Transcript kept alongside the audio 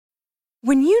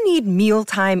When you need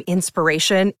mealtime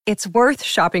inspiration, it's worth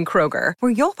shopping Kroger,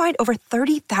 where you'll find over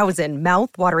 30,000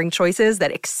 mouth-watering choices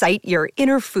that excite your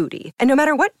inner foodie. And no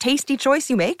matter what tasty choice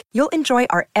you make, you'll enjoy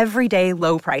our everyday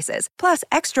low prices, plus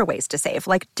extra ways to save,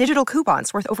 like digital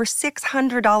coupons worth over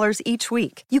 $600 each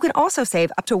week. You can also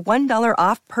save up to $1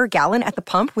 off per gallon at the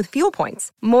pump with fuel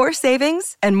points. More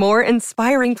savings and more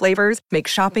inspiring flavors make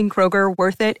shopping Kroger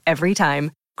worth it every time.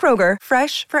 Kroger,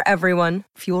 fresh for everyone.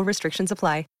 Fuel restrictions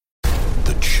apply.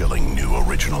 The chilling new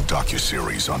original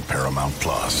docuseries on Paramount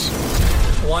Plus.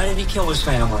 Why did he kill his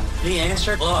family? The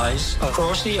answer lies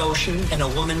across the ocean in a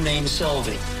woman named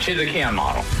Sylvie. She's a cam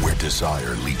model. Where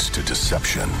desire leads to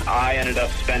deception. I ended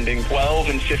up spending $12,000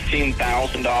 and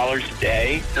 $15,000 a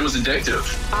day. It was addictive.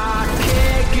 I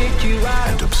can't get you out.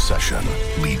 And obsession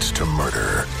leads to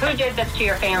murder. Who did this to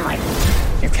your family?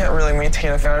 You can't really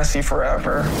maintain a fantasy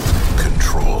forever.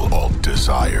 Control Alt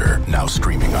Desire. Now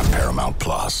streaming on Paramount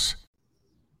Plus.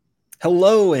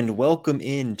 Hello and welcome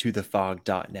into the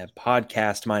Fog.net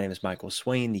podcast. My name is Michael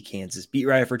Swain, the Kansas beat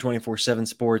writer for 24/7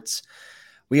 Sports.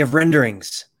 We have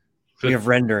renderings.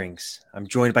 I'm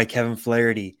joined by Kevin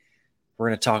Flaherty. We're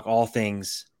going to talk all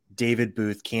things David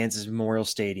Booth, Kansas Memorial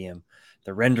Stadium,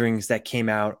 the renderings that came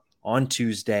out on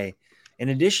Tuesday. In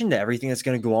addition to everything that's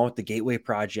going to go on with the Gateway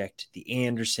Project, the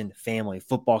Anderson Family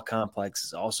Football Complex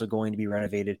is also going to be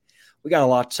renovated. We got a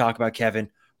lot to talk about, Kevin.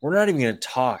 We're not even going to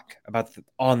talk about the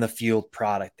on-the-field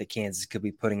product that Kansas could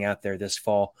be putting out there this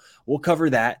fall. We'll cover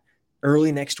that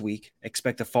early next week.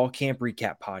 Expect a fall camp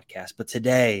recap podcast. But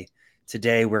today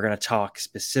we're going to talk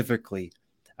specifically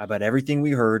about everything we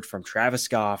heard from Travis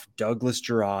Goff, Douglas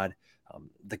Gerard,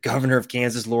 the governor of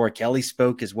Kansas, Laura Kelly,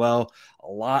 spoke as well. A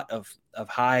lot of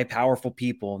high, powerful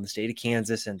people in the state of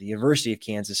Kansas and the University of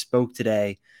Kansas spoke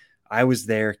today. I was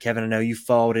there. Kevin, I know you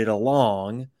followed it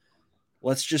along.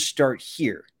 Let's just start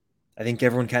here. I think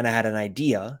everyone kind of had an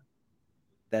idea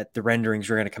that the renderings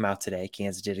were going to come out today.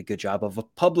 Kansas did a good job of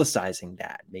publicizing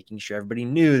that, making sure everybody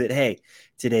knew that, hey,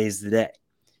 today's the day.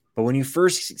 But when you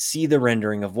first see the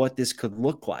rendering of what this could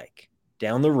look like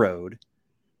down the road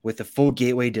with the full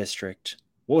Gateway District,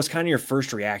 what was kind of your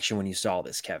first reaction when you saw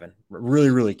this, Kevin? Really,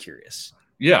 really curious.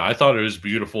 Yeah, I thought it was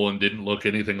beautiful and didn't look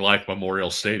anything like Memorial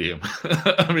Stadium.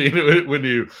 I mean, when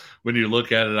you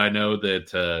look at it, I know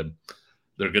that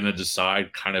they're going to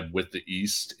decide kind of with the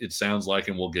East, it sounds like,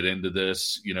 and we'll get into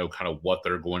this, kind of what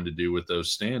they're going to do with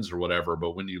those stands or whatever.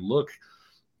 But when you look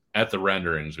at the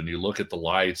renderings, when you look at the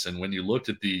lights, and when you looked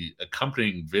at the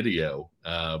accompanying video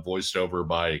voiced over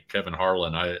by Kevin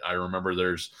Harlan, I remember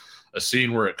there's a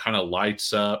scene where it kind of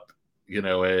lights up,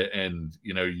 and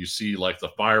you see like the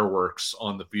fireworks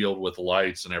on the field with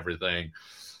lights and everything.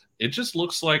 It just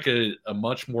looks like a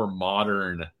much more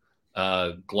modern,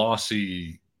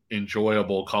 glossy,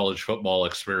 enjoyable college football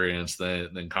experience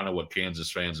than kind of what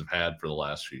Kansas fans have had for the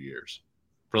last few years,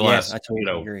 for the last,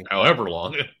 agree. However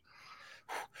long.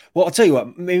 Well, I'll tell you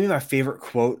what, maybe my favorite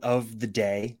quote of the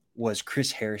day was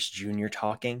Chris Harris Jr.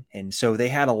 talking. And so they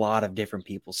had a lot of different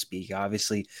people speak.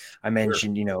 Obviously, I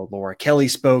mentioned, Laura Kelly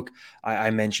spoke. I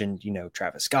mentioned,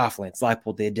 Travis Goff, Lance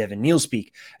Leipold, they had Devin Neal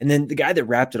speak. And then the guy that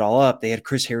wrapped it all up, they had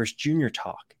Chris Harris Jr.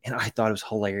 talk. And I thought it was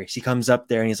hilarious. He comes up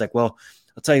there and he's like, well,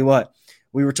 I'll tell you what,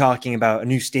 we were talking about a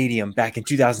new stadium back in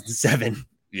 2007.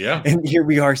 Yeah. And here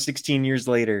we are 16 years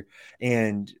later.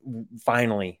 And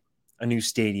finally, a new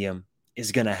stadium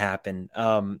is going to happen.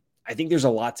 I think there's a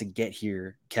lot to get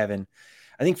here, Kevin.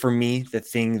 I think for me, the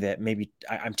thing that maybe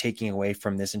I'm taking away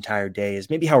from this entire day is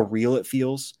maybe how real it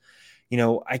feels.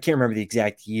 I can't remember the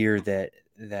exact year that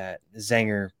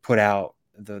Zenger put out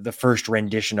the first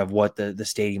rendition of what the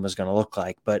stadium was going to look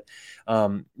like. But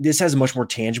this has a much more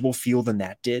tangible feel than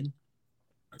that did.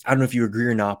 I don't know if you agree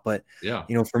or not, but yeah,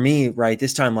 for me, right,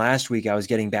 this time last week, I was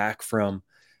getting back from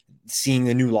seeing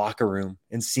the new locker room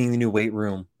and seeing the new weight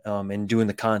room and doing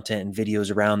the content and videos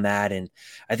around that. And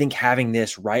I think having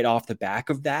this right off the back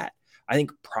of that, I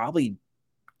think probably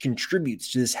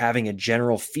contributes to this having a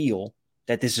general feel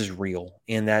that this is real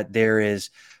and that there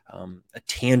is a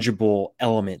tangible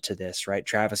element to this, right?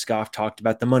 Travis Goff talked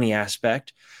about the money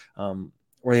aspect,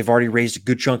 where they've already raised a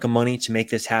good chunk of money to make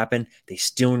this happen. They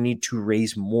still need to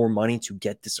raise more money to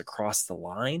get this across the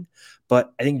line.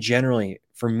 But I think generally,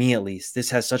 for me at least, this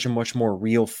has such a much more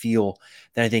real feel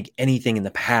than I think anything in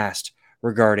the past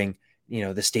regarding,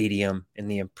 the stadium and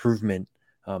the improvement.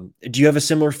 Do you have a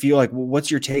similar feel? Like, what's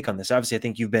your take on this? Obviously, I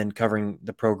think you've been covering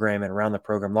the program and around the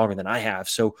program longer than I have.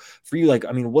 So for you,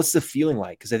 what's the feeling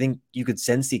like? Because I think you could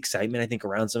sense the excitement, I think,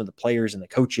 around some of the players and the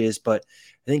coaches, but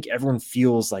I think everyone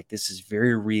feels like this is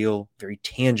very real, very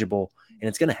tangible, and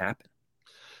it's going to happen.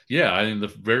 Yeah, I mean, the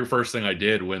very first thing I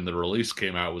did when the release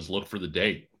came out was look for the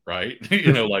date. right?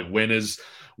 Like when is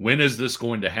this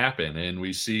going to happen? And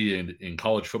we see in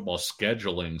college football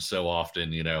scheduling so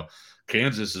often,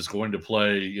 Kansas is going to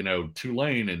play,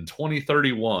 Tulane in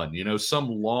 2031, some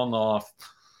long off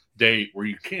date where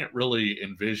you can't really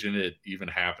envision it even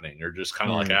happening. You're just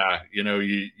kind of like,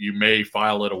 you may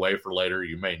file it away for later,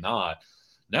 you may not.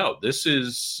 No, this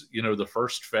is, the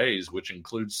first phase, which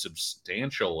includes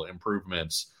substantial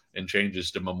improvements and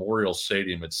changes to Memorial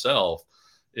Stadium itself,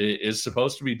 is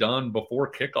supposed to be done before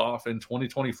kickoff in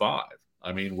 2025.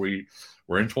 I mean,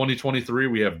 we're in 2023.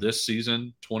 We have this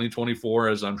season, 2024,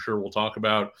 as I'm sure we'll talk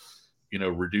about,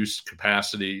 reduced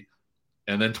capacity.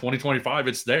 And then 2025,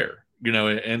 it's there,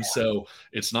 and so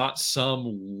it's not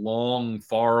some long,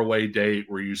 far away date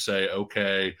where you say,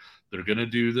 okay, they're going to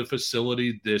do the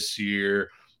facility this year,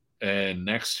 and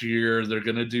next year they're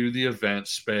going to do the event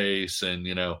space, and,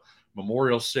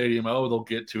 Memorial Stadium, they'll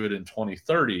get to it in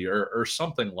 2030 or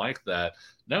something like that.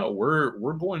 No,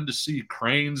 we're going to see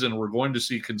cranes and we're going to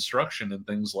see construction and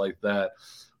things like that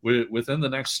within the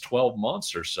next 12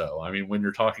 months or so. I mean, when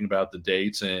you're talking about the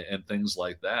dates and things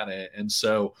like that. And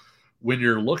so when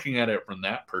you're looking at it from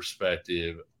that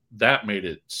perspective, that made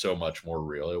it so much more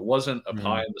real. It wasn't a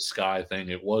pie in the sky thing.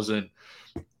 It wasn't,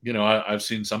 I've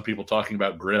seen some people talking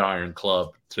about Gridiron Club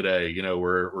today,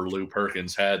 where Lou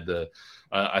Perkins had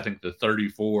I think the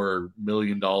 $34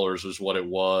 million was what it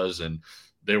was. And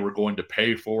they were going to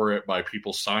pay for it by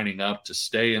people signing up to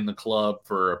stay in the club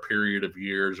for a period of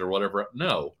years or whatever.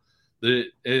 No,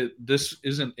 this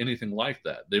isn't anything like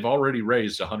that. They've already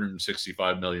raised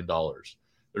 $165 million.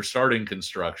 They're starting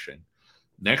construction.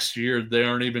 Next year, they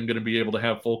aren't even going to be able to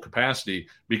have full capacity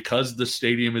because the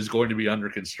stadium is going to be under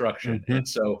construction. Mm-hmm. And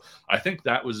so I think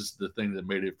that was the thing that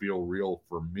made it feel real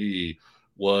for me,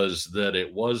 was that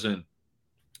it wasn't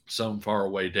some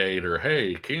faraway date or,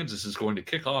 hey, Kansas is going to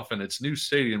kick off in its new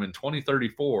stadium in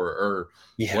 2034 or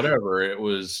whatever. It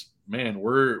was, man,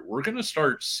 we're going to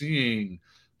start seeing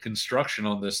construction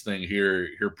on this thing here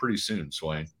pretty soon,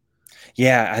 Swain.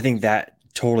 Yeah, I think that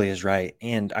totally is right.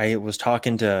 And I was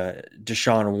talking to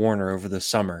Deshaun Warner over the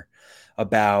summer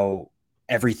about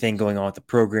everything going on with the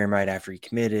program right after he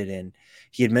committed. And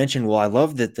he had mentioned, well, I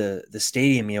love that the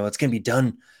stadium, it's going to be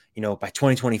done, by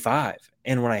 2025.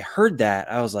 And when I heard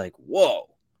that, I was like, whoa,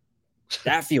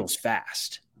 that feels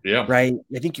fast. Yeah. Right.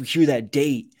 I think you hear that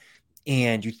date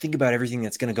and you think about everything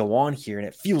that's going to go on here and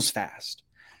it feels fast.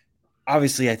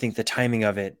 Obviously, I think the timing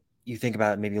of it, you think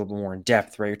about it maybe a little bit more in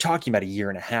depth, right? You're talking about a year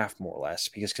and a half, more or less,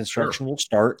 because construction will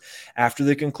start after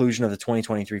the conclusion of the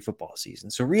 2023 football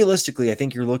season. So realistically, I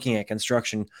think you're looking at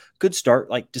construction could start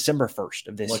like December 1st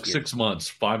of this year. Like 6 months,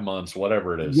 5 months,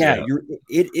 whatever it is. Yeah.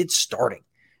 It's starting.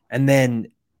 And then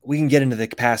we can get into the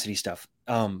capacity stuff.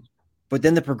 But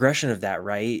then the progression of that,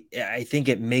 right? I think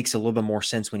it makes a little bit more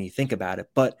sense when you think about it.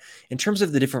 But in terms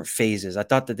of the different phases, I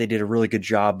thought that they did a really good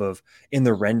job of in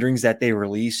the renderings that they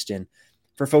released. And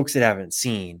for folks that haven't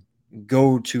seen,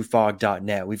 go to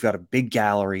fog.net. We've got a big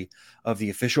gallery of the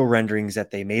official renderings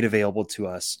that they made available to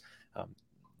us.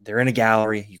 They're in a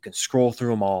gallery. You can scroll through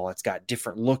them all. It's got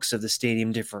different looks of the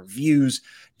stadium, different views,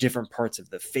 different parts of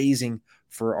the phasing.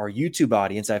 For our YouTube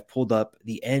audience, I've pulled up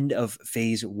the end of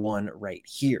phase 1 right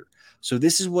here. So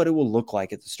this is what it will look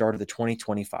like at the start of the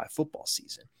 2025 football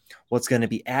season. What's going to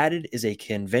be added is a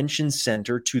convention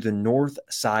center to the north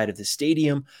side of the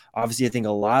stadium. Obviously, I think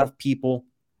a lot of people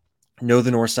know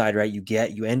the north side, right?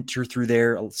 You enter through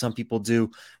there. Some people do.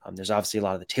 There's obviously a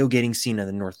lot of the tailgating scene in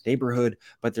the north neighborhood,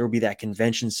 but there will be that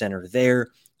convention center there.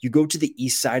 You go to the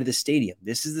east side of the stadium.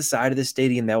 This is the side of the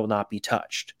stadium that will not be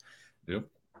touched. Yep.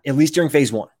 At least during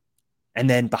phase 1. And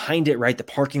then behind it, right, the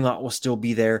parking lot will still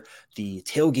be there. The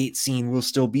tailgate scene will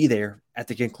still be there at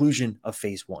the conclusion of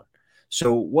phase 1.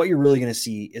 So what you're really going to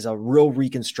see is a real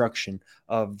reconstruction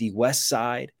of the west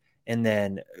side and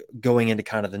then going into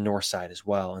kind of the north side as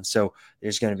well. And so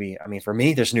there's going to be, for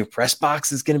me, there's a new press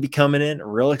box that's going to be coming in.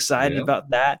 Real excited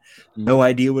about that. No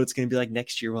idea what it's going to be like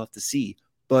next year. We'll have to see.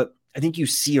 But I think you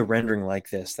see a rendering like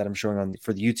this that I'm showing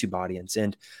for the YouTube audience.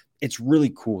 And it's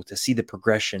really cool to see the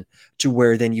progression to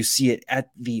where then you see it at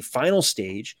the final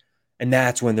stage. And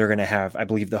that's when they're going to have, I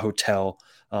believe, the hotel,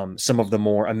 some of the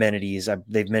more amenities.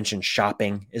 They've mentioned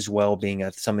shopping as well being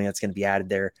something that's going to be added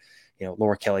there.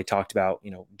 Laura Kelly talked about,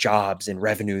 jobs and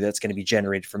revenue that's going to be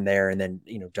generated from there. And then,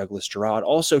 Douglas Gerard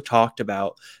also talked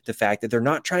about the fact that they're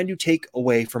not trying to take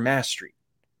away from Mass Street.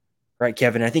 Right,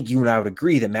 Kevin? I think you and I would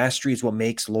agree that Mass Street is what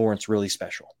makes Lawrence really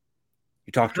special.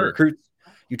 You talk to recruits,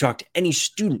 you talk to any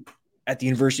student at the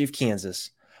University of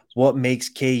Kansas, what makes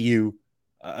KU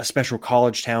a special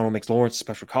college town, what makes Lawrence a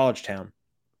special college town?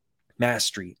 Mass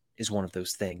Street is one of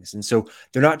those things. And so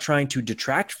they're not trying to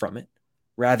detract from it.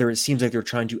 Rather, it seems like they're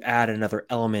trying to add another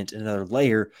element, another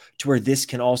layer to where this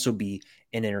can also be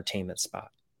an entertainment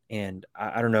spot. And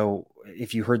I don't know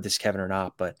if you heard this, Kevin, or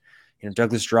not, but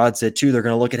Douglas Gerard said too, they're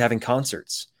going to look at having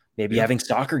concerts, maybe having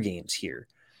soccer games here.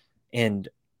 And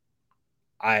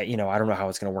I don't know how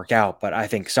it's going to work out, but I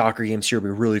think soccer games here would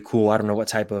be really cool. I don't know what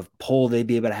type of poll they'd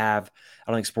be able to have.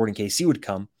 I don't think Sporting KC would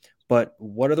come, but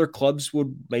what other clubs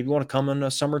would maybe want to come on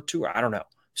a summer tour? I don't know.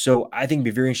 So I think it'd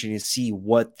be very interesting to see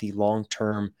what the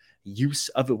long-term use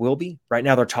of it will be. Right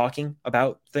now they're talking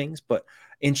about things, but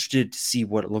interested to see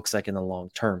what it looks like in the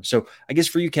long term. So I guess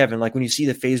for you, Kevin, like when you see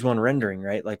the phase 1 rendering,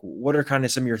 right? Like what are kind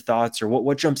of some of your thoughts, or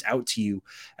what jumps out to you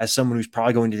as someone who's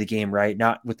probably going to the game, right?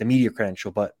 Not with the media credential,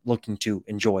 but looking to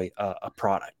enjoy a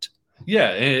product. Yeah,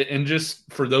 and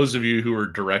just for those of you who are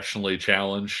directionally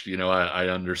challenged, I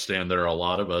understand there are a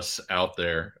lot of us out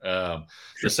there.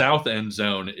 The south end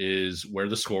zone is where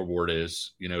the scoreboard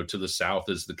is. To the south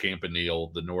is the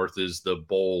Campanile, the north is the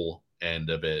bowl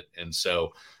end of it, and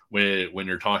so when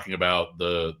you're talking about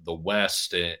the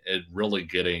west and really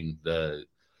getting the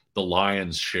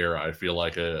lion's share, I feel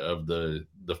like of the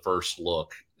first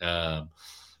look.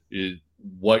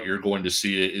 What you're going to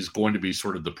see is going to be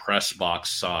sort of the press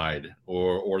box side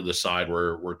or the side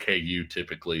where KU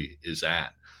typically is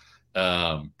at.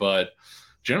 But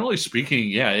generally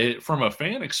speaking, from a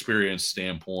fan experience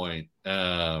standpoint,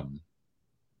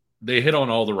 they hit on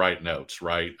all the right notes,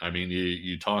 right? I mean,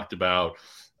 you talked about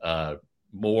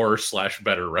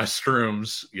more/better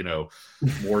restrooms,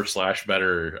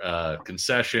 more/better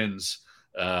concessions.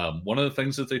 One of the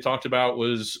things that they talked about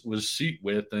was seat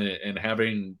width and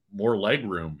having more leg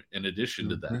room in addition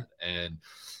to that. And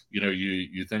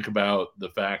you think about the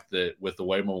fact that with the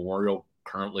way Memorial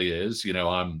currently is,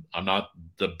 I'm not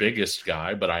the biggest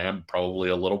guy, but I am probably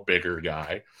a little bigger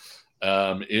guy.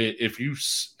 If you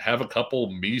have a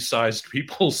couple me-sized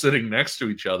people sitting next to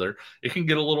each other, it can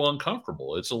get a little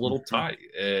uncomfortable. It's a little tight.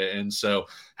 And so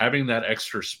having that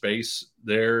extra space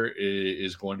there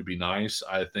is going to be nice.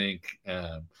 I think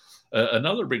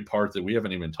another big part that we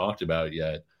haven't even talked about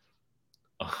yet,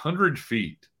 100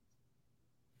 feet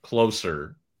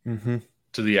closer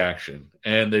to the action.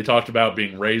 And they talked about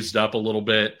being raised up a little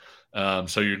bit.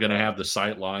 So you're going to have the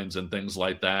sight lines and things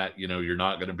like that. You're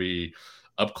not going to be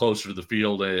up closer to the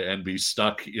field and be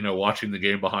stuck, watching the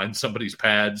game behind somebody's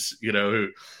pads,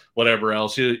 whatever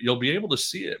else. You'll be able to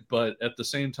see it, but at the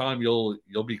same time, you'll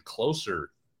be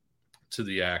closer to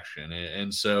the action.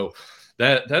 And so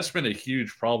that's been a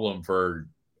huge problem for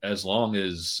as long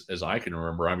as I can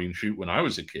remember. I mean, shoot, when I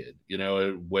was a kid,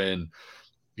 when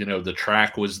the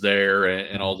track was there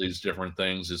and all these different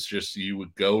things, it's just you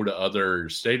would go to other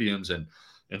stadiums and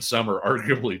some are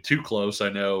arguably too close. I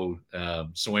know,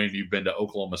 Swain, you've been to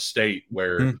Oklahoma State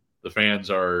where the fans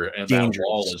are, and dangerous. That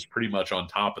wall is pretty much on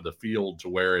top of the field to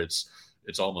where it's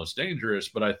almost dangerous.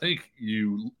 But I think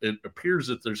it appears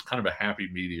that there's kind of a happy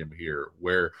medium here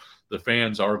where the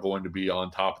fans are going to be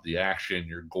on top of the action.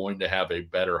 You're going to have a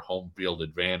better home field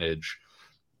advantage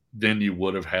than you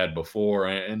would have had before.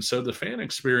 And so the fan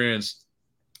experience,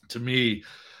 to me,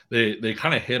 they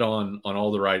kind of hit on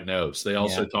all the right notes. They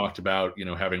also talked about,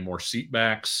 having more seat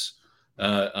backs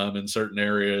in certain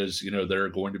areas. There are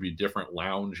going to be different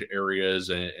lounge areas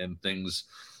and things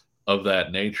of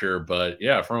that nature. But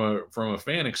yeah, from a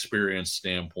fan experience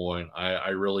standpoint, I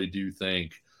really do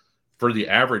think for the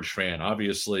average fan,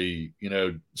 obviously,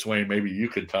 Swain, maybe you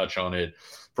could touch on it.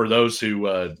 For those who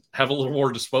have a little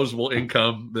more disposable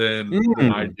income than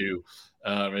I do,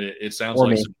 it sounds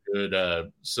like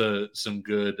some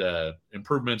good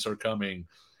improvements are coming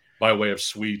by way of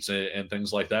suites and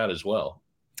things like that as well.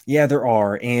 Yeah, there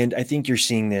are. And I think you're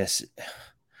seeing this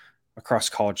across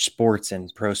college sports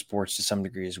and pro sports to some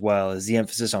degree as well, is the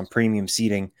emphasis on premium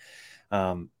seating.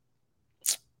 That's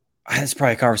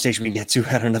probably a conversation we can get to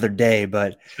at another day,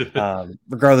 but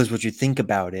regardless what you think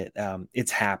about it,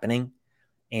 it's happening.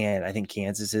 And I think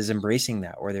Kansas is embracing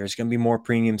that, where there's going to be more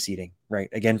premium seating, right?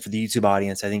 Again, for the YouTube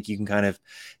audience, I think you can kind of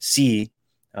see,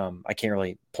 I can't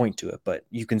really point to it, but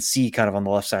you can see kind of on the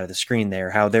left side of the screen there,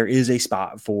 how there is a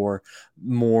spot for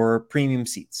more premium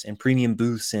seats and premium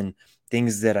booths and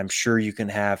things that I'm sure you can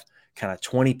have kind of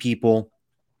 20 people,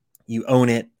 you own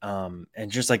it, and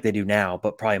just like they do now,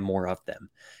 but probably more of them.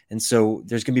 And so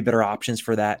there's going to be better options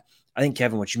for that. I think,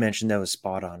 Kevin, what you mentioned, though, is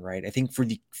spot on, right? I think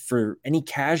for any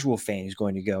casual fan who's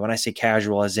going to go, and I say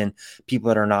casual as in people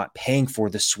that are not paying for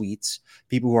the suites,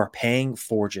 people who are paying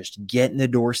for just getting the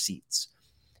door seats,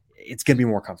 it's going to be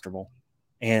more comfortable.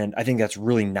 And I think that's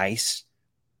really nice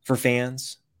for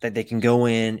fans, that they can go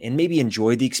in and maybe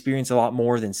enjoy the experience a lot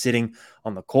more than sitting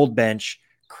on the cold bench,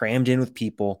 crammed in with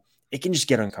people. It can just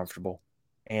get uncomfortable.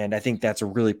 And I think that's a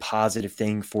really positive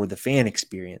thing for the fan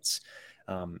experience.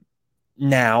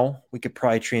 Now we could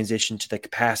probably transition to the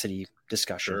capacity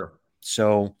discussion. Sure.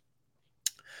 So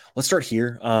let's start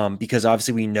here because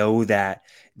obviously we know that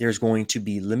there's going to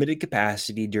be limited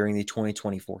capacity during the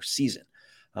 2024 season.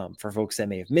 For folks that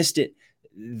may have missed it,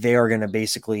 they are going to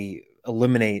basically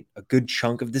eliminate a good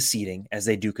chunk of the seating as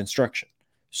they do construction.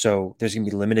 So there's going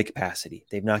to be limited capacity.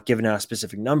 They've not given out a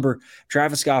specific number.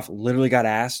 Travis Goff literally got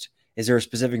asked, is there a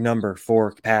specific number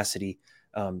for capacity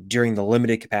during the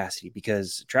limited capacity?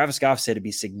 Because Travis Goff said it'd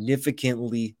be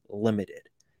significantly limited.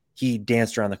 He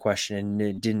danced around the question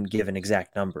and didn't give an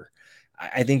exact number.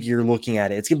 I think you're looking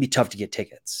at it. It's going to be tough to get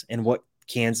tickets. And what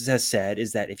Kansas has said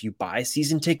is that if you buy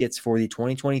season tickets for the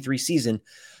 2023 season,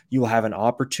 you will have an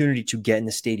opportunity to get in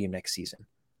the stadium next season.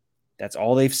 That's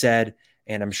all they've said.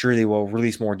 And I'm sure they will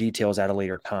release more details at a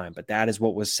later time. But that is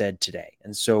what was said today.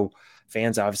 And so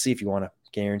fans, obviously, if you want to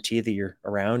guarantee that you're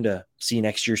around to see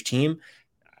next year's team,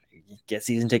 get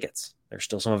season tickets. There's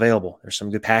still some available. There's some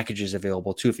good packages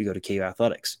available too if you go to KU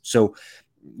Athletics. So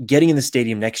getting in the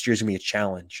stadium next year is going to be a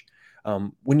challenge.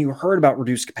 When you heard about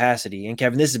reduced capacity, and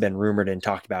Kevin, this has been rumored and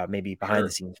talked about maybe behind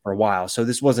the scenes for a while, so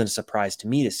this wasn't a surprise to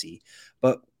me to see.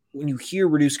 But when you hear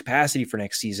reduced capacity for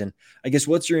next season, I guess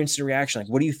what's your instant reaction? Like,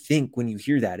 what do you think when you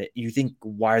hear that? You think,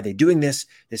 why are they doing this?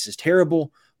 This is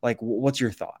terrible. Like, what's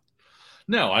your thought?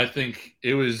 No, I think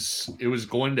it was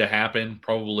going to happen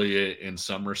probably in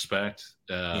some respect.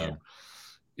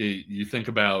 You think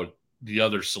about the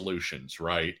other solutions,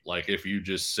 right? Like if you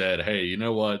just said, hey, you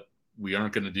know what? We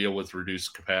aren't going to deal with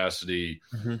reduced capacity.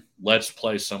 Mm-hmm. Let's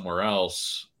play somewhere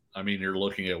else. I mean, you're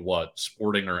looking at what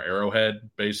Sporting or Arrowhead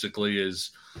basically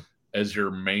is as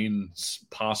your main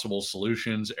possible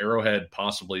solutions. Arrowhead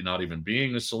possibly not even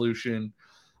being a solution,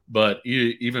 but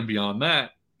even beyond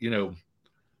that,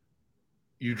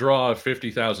 you draw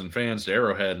 50,000 fans to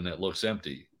Arrowhead and it looks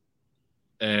empty.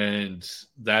 And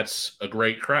that's a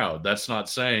great crowd. That's not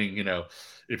saying,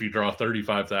 if you draw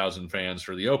 35,000 fans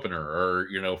for the opener or,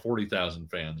 40,000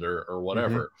 fans or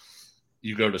whatever,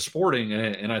 you go to Sporting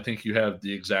and I think you have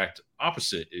the exact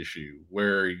opposite issue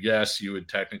where, yes, you would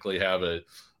technically have a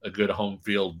good home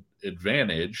field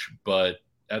advantage, but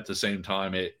at the same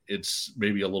time, it's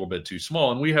maybe a little bit too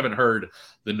small. And we haven't heard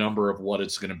the number of what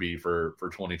it's going to be for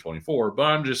 2024. But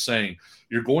I'm just saying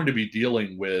you're going to be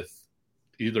dealing with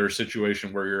either a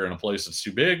situation where you're in a place that's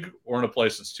too big or in a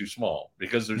place that's too small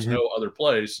because there's no other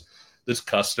place that's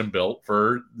custom built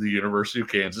for the University of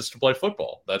Kansas to play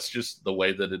football. That's just the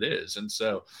way that it is. And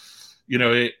so,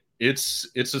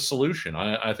 it's a solution.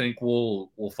 I think we'll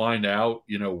find out,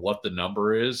 what the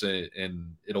number is,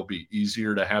 and it'll be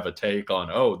easier to have a take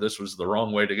on, oh, this was the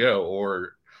wrong way to go,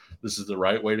 or this is the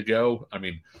right way to go. I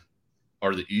mean,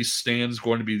 are the East stands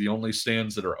going to be the only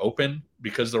stands that are open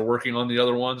because they're working on the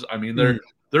other ones? I mean, there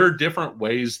are different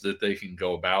ways that they can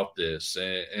go about this.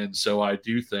 And so I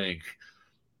do think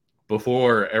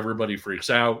before everybody freaks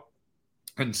out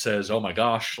and says, oh my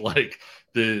gosh, like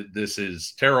this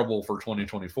is terrible for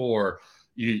 2024,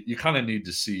 you kind of need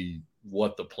to see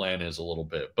what the plan is a little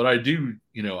bit. But I do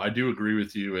agree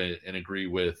with you and agree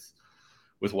with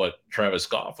what Travis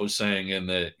Goff was saying in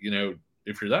that,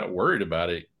 if you're that worried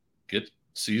about it, get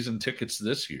season tickets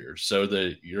this year so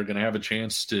that you're going to have a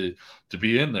chance to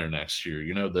be in there next year.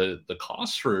 The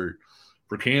costs for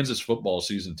Kansas football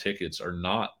season tickets are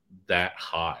not that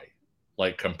high,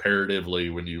 like comparatively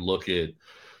when you look at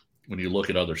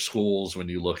other schools, when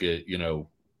you look at,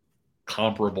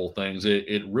 comparable things,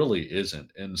 it really isn't.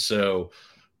 And so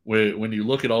when you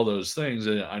look at all those things,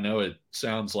 and I know it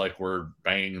sounds like we're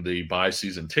banging the buy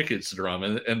season tickets drum,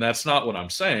 and that's not what I'm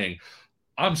saying.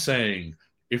 I'm saying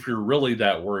if you're really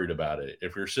that worried about it,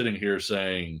 if you're sitting here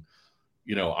saying,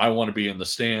 I want to be in the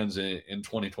stands in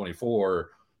 2024,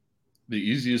 the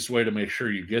easiest way to make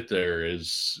sure you get there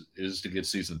is to get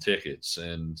season tickets.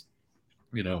 And,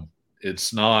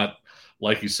 it's not,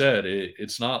 like you said,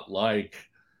 it's not like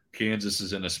Kansas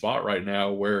is in a spot right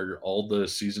now where all the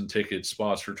season ticket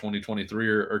spots for 2023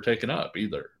 are taken up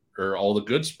either, or all the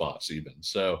good spots even.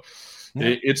 So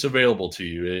it's available to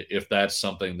you if that's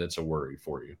something that's a worry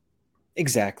for you.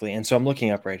 Exactly. And so I'm looking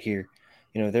up right here,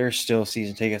 there's still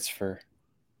season tickets for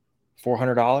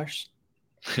 $400.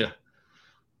 Yeah.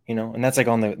 And that's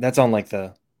on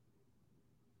the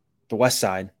west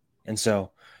side. And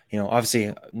so,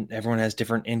 obviously everyone has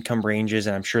different income ranges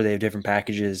and I'm sure they have different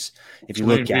packages. If you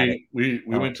look at it, we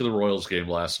went to the Royals game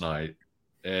last night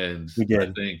and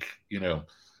I think,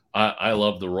 I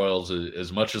love the Royals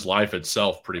as much as life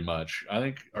itself, pretty much. I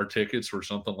think our tickets were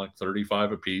something like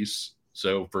 $35 a piece.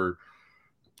 So for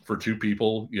two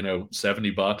people,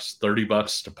 $70,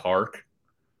 $30 to park.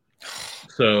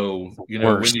 So,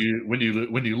 Worst. when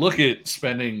you look at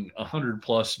spending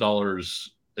 $100+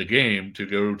 a game to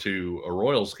go to a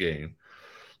Royals game,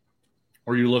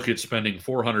 or you look at spending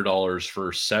 $400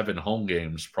 for 7 home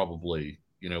games, probably,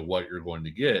 what you're going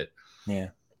to get. Yeah.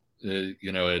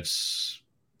 It's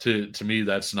to me,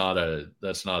 that's not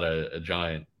a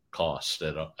giant cost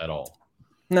at all.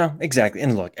 No, exactly.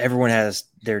 And look, everyone has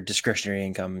their discretionary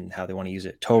income and how they want to use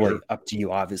it. Totally Sure. up to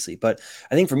you, obviously. But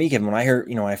I think for me, Kevin, when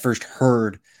I first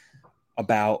heard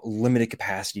about limited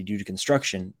capacity due to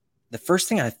construction, the first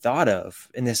thing I thought of,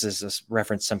 and this is a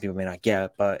reference some people may not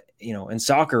get, but in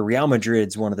soccer, Real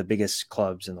Madrid's one of the biggest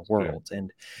clubs in the world,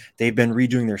 and they've been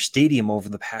redoing their stadium over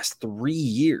the past 3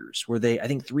 years, where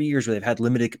they've had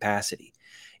limited capacity.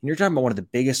 And you're talking about one of the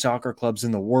biggest soccer clubs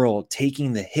in the world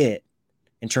taking the hit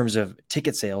in terms of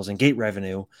ticket sales and gate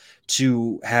revenue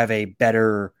to have a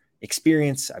better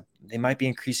experience. They might be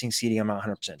increasing seating. I'm not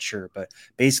 100% sure, but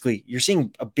basically you're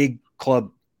seeing a big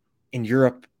club in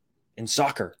Europe in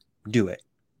soccer do it.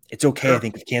 It's okay. Sure. I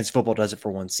think if Kansas football does it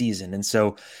for one season. And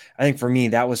so I think for me,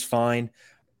 that was fine.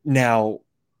 Now,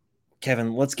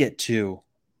 Kevin, let's get to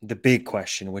the big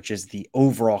question, which is the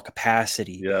overall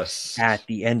capacity at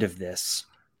the end of this.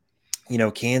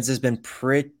 Kansas has been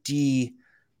pretty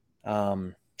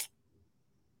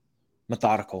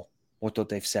methodical with what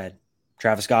they've said.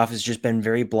 Travis Goff has just been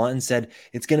very blunt and said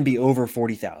it's going to be over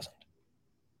 40,000.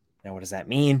 Now, what does that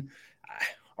mean?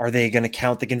 Are they going to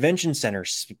count the convention center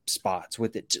spots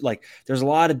with it? Like, there's a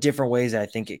lot of different ways that I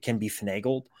think it can be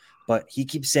finagled, but he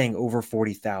keeps saying over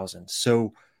 40,000.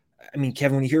 So, I mean,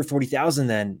 Kevin, when you hear 40,000,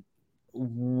 then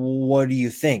what do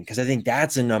you think? Because I think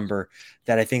that's a number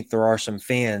that I think there are some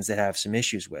fans that have some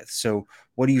issues with. So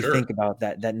what do you think about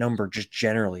that number just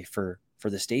generally for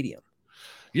the stadium?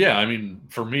 Yeah, I mean,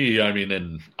 for me,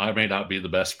 and I may not be the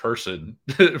best person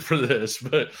for this,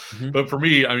 but for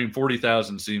me,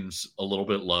 40,000 seems a little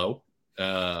bit low.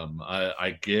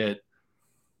 I get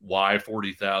why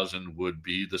 40,000 would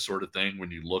be the sort of thing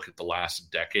when you look at the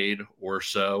last decade or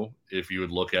so. If you would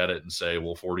look at it and say,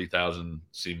 well, 40,000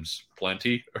 seems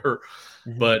plenty,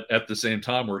 but at the same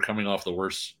time, we're coming off the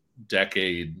worst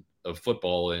decade of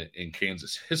football in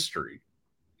Kansas history,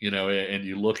 and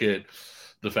you look at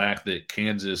the fact that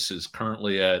Kansas is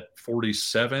currently at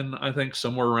 47, I think,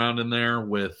 somewhere around in there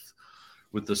with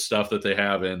the stuff that they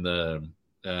have in the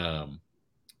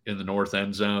north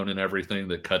end zone and everything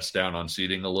that cuts down on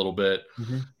seating a little bit.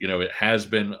 It has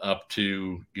been up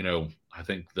to, I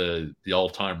think the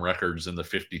all-time records in the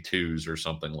 52s or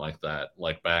something like that,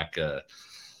 like back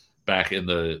in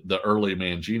the early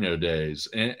Mangino days.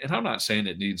 And I'm not saying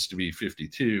it needs to be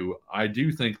 52. I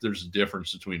do think there's a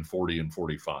difference between 40 and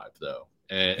 45, though.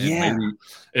 And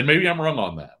maybe I'm wrong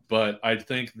on that, but I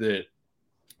think that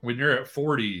when you're at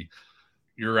 40,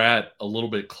 you're at a little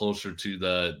bit closer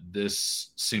to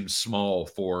this seems small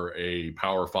for a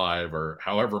Power 5 or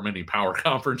however many power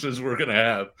conferences we're going to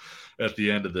have at the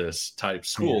end of this type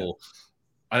school.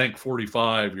 I think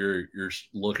 45, you're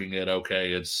looking at,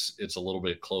 okay, it's a little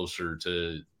bit closer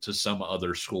to some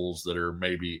other schools that are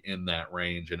maybe in that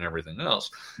range and everything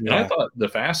else. And I thought the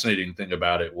fascinating thing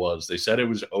about it was they said it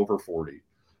was over 40.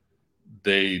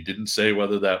 They didn't say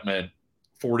whether that meant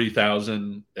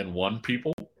 40,001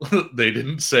 people. They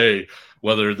didn't say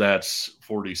whether that's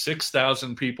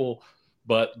 46,000 people.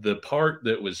 But the part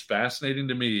that was fascinating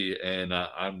to me, and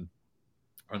I'm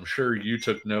sure you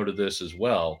took note of this as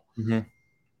well,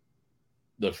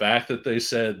 the fact that they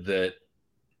said that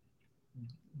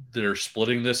they're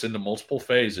splitting this into multiple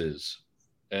phases,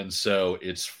 and so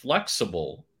it's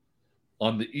flexible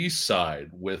on the east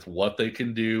side with what they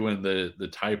can do and the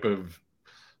type of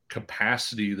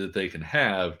capacity that they can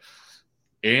have,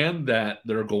 and that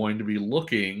they're going to be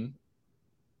looking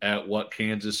at what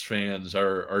Kansas fans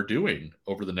are doing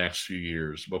over the next few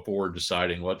years before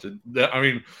deciding what to.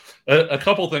 A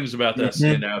couple things about that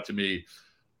stand out to me.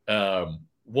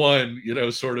 One,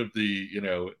 sort of the,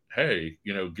 hey,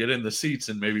 get in the seats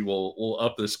and maybe we'll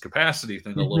up this capacity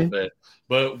thing a little bit.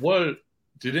 But what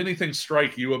did anything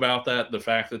strike you about that? The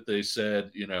fact that they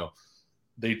said,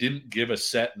 they didn't give a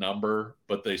set number,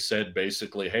 but they said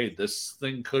basically, hey, this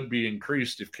thing could be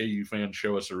increased if KU fans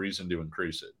show us a reason to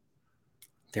increase it.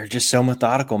 They're just so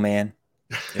methodical, man.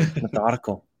 They're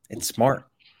methodical. It's smart.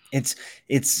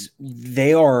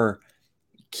 They are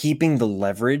keeping the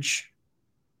leverage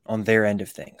on their end of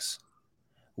things,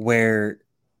 where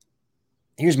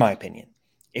here's my opinion.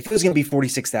 If it was going to be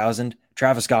 46,000,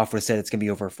 Travis Goff would have said it's going to be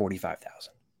over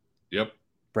 45,000. Yep.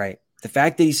 Right. The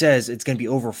fact that he says it's going to be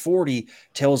over 40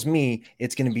 tells me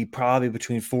it's going to be probably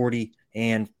between 40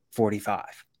 and 45.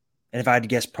 And if I had to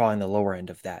guess, probably in the lower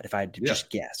end of that, if I had to just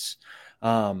guess.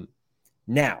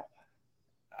 Now,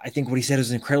 I think what he said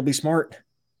is incredibly smart.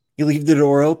 You leave the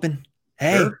door open.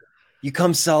 Hey, Sure. you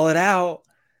come sell it out,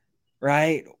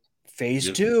 right? Phase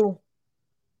Yep. 2,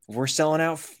 we're selling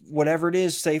out whatever it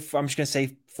is. Say, I'm just going to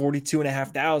say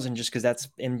 42,500 just because that's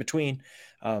in between.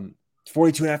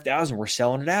 42,500, we're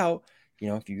selling it out.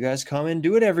 If you guys come and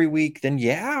do it every week, then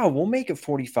yeah, we'll make it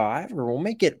 45 or we'll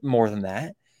make it more than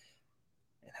that.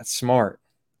 And that's smart.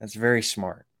 That's very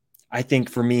smart. I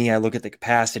think for me, I look at the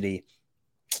capacity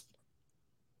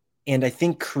and I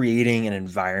think creating an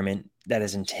environment that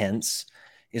is intense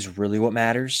is really what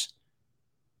matters.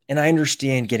 And I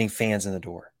understand getting fans in the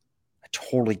door. I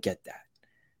totally get that.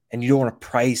 And you don't want to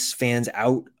price fans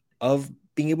out of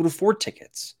being able to afford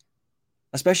tickets,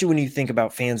 especially when you think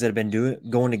about fans that have been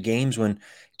going to games when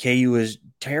KU is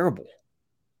terrible,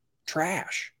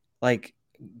 trash. Like,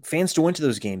 fans still went to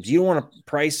those games. You don't want to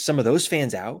price some of those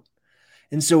fans out.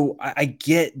 And so I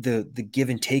get the give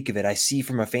and take of it. I see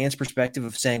from a fan's perspective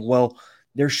of saying, well,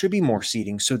 there should be more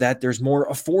seating so that there's more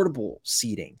affordable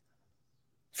seating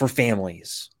for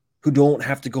families who don't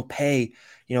have to go pay,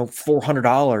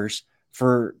 $400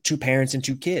 for 2 parents and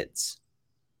 2 kids.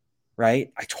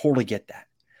 Right? I totally get that.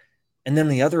 And then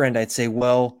on the other end, I'd say,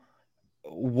 well,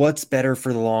 what's better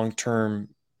for the long-term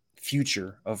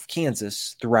future of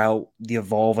Kansas throughout the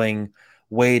evolving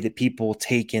way that people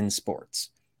take in sports?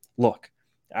 Look,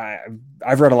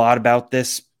 I've read a lot about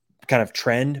this kind of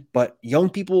trend, but young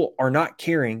people are not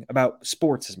caring about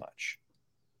sports as much.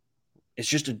 It's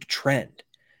just a trend.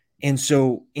 And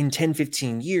so in 10,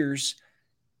 15 years,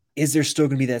 is there still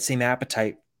going to be that same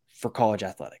appetite for college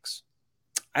athletics?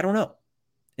 I don't know.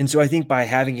 And so I think by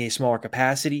having a smaller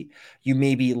capacity, you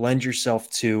maybe lend yourself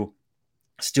to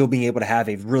still being able to have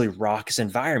a really raucous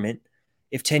environment.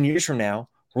 If 10 years from now,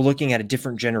 we're looking at a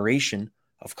different generation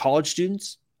of college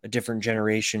students, a different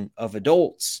generation of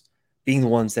adults being the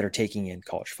ones that are taking in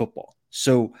college football.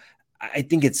 So I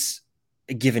think it's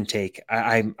a give and take.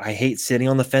 I hate sitting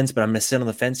on the fence, but I'm going to sit on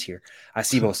the fence here. I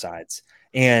see both sides.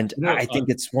 And I think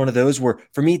it's one of those where,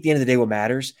 for me, at the end of the day, what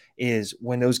matters is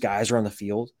when those guys are on the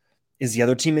field, is the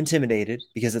other team intimidated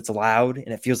because it's loud and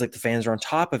it feels like the fans are on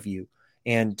top of you?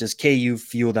 And does KU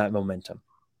feel that momentum?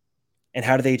 And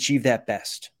how do they achieve that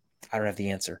best? I don't have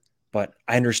the answer, but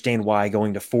I understand why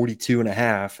going to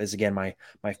 42.5 is, again, my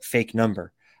fake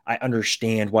number. I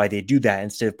understand why they do that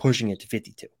instead of pushing it to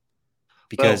 52,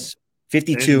 because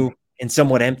 52 and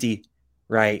somewhat empty,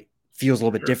 right, feels a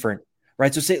little bit different,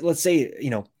 right? So let's say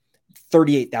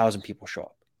 38,000 people show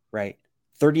up, right?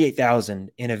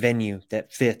 38,000 in a venue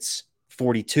that fits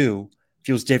 42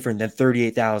 feels different than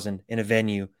 38,000 in a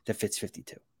venue that fits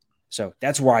 52. So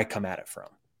that's where I come at it from.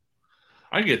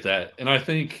 I get that. And I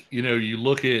think, you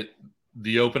look at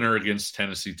the opener against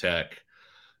Tennessee Tech,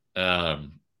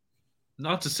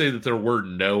 not to say that there were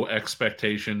no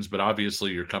expectations, but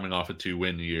obviously you're coming off a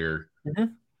 2-win year.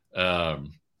 Mm-hmm.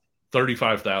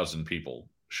 35,000 people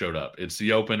showed up. It's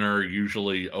the opener.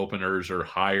 Usually openers are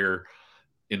higher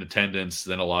in attendance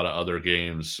than a lot of other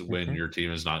games when your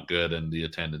team is not good and the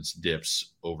attendance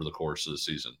dips over the course of the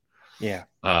season. Yeah.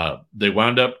 They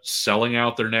wound up selling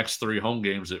out their next 3 home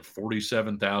games at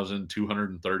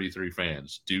 47,233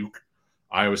 fans. Duke,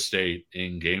 Iowa State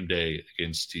in game day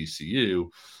against TCU.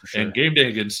 Sure. And game day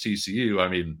against TCU, I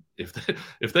mean,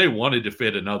 if they wanted to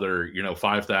fit another,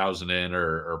 5,000 in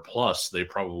or plus, they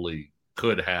probably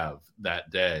could have that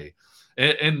day.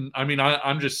 And I mean,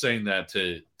 I'm just saying that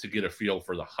to get a feel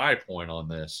for the high point on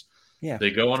this. Yeah.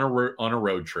 They go on a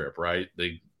road trip, right?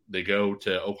 They go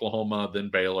to Oklahoma, then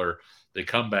Baylor. They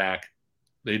come back.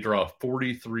 They draw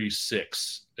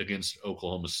 43-6 against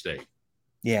Oklahoma State.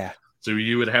 Yeah. So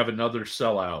you would have another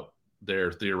sellout there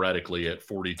theoretically at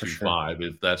 42-5 sure.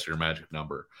 if that's your magic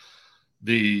number.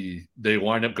 They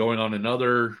wind up going on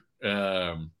another.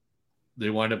 They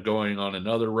wind up going on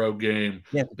another road game.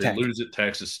 Yeah, they lose at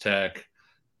Texas Tech.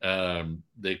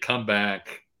 They come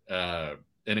back and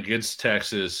against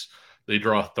Texas, they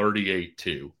draw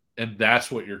 38-2. And that's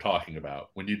what you're talking about.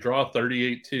 When you draw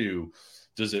 38-2,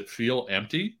 does it feel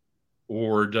empty?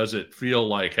 Or does it feel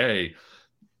like, hey,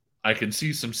 I can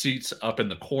see some seats up in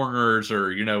the corners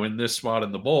or, in this spot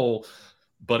in the bowl,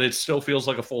 but it still feels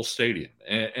like a full stadium.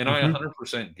 And I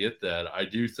 100% get that. I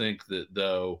do think that,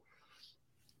 though,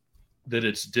 that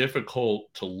it's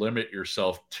difficult to limit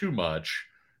yourself too much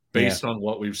based on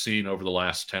what we've seen over the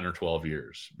last 10 or 12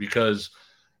 years, because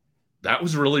that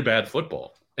was really bad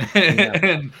football.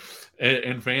 And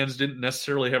fans didn't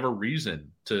necessarily have a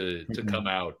reason to come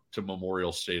out to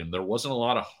Memorial Stadium. There wasn't a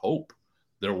lot of hope.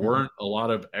 There weren't a lot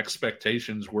of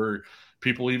expectations where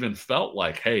people even felt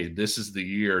like, hey, this is the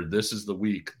year, this is the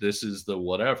week, this is the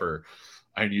whatever.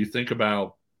 And you think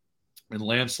about in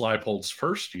Lance Leipold's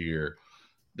first year,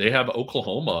 they have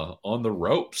Oklahoma on the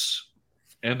ropes,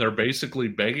 and they're basically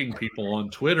begging people on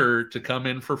Twitter to come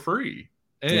in for free.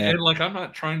 And like, I'm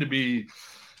not trying to be,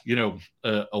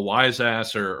 a wise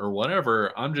ass or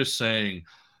whatever. I'm just saying,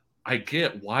 I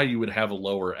get why you would have a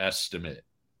lower estimate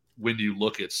when you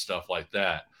look at stuff like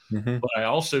that. Mm-hmm. But I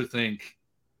also think,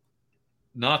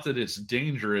 not that it's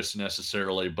dangerous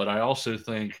necessarily, but I also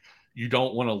think you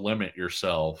don't want to limit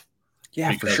yourself.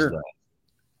 Yeah, for sure. Of that.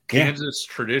 Kansas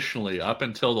traditionally, up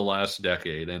until the last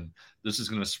decade, and this is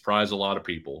going to surprise a lot of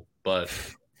people, but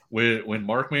when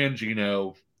Mark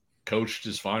Mangino coached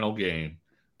his final game,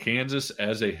 Kansas,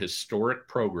 as a historic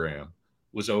program,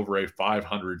 was over a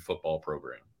 500 football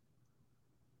program.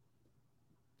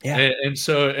 Yeah.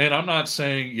 And I'm not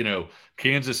saying,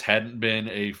 Kansas hadn't been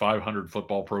a 500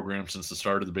 football program since the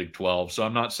start of the Big 12. So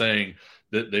I'm not saying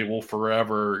that they will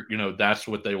forever, that's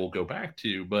what they will go back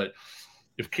to. But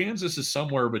if Kansas is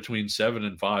somewhere between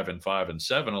 7-5 and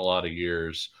 5-7 a lot of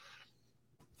years,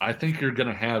 I think you're going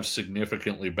to have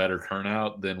significantly better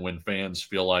turnout than when fans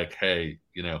feel like, hey,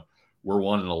 we're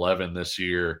 1-11 this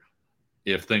year.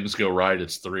 If things go right,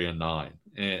 it's 3-9.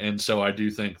 And so I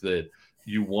do think that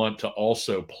you want to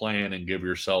also plan and give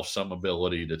yourself some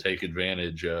ability to take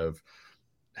advantage of,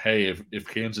 hey, if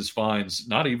Kansas finds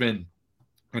not even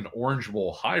an Orange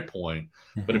Bowl high point,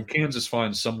 but if Kansas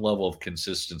finds some level of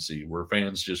consistency where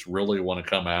fans just really want to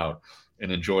come out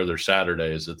and enjoy their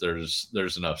Saturdays, that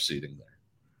there's enough seating there.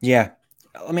 Yeah.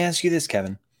 Let me ask you this,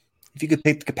 Kevin. If you could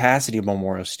pick the capacity of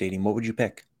Memorial Stadium, what would you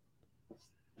pick?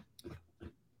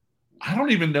 I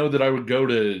don't even know that I would go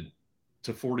to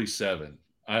 47.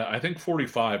 I think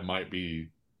 45 might be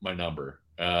my number.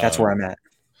 That's where I'm at.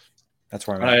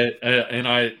 To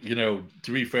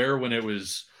be fair, when it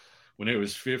was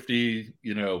 50,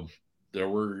 there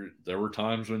were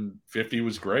times when 50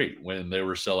 was great when they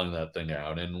were selling that thing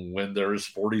out. And when there was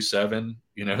 47,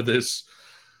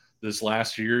 this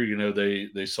last year,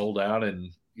 they sold out,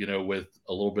 and, with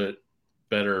a little bit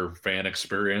better fan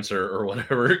experience or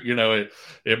whatever,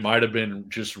 it might have been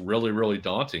just really, really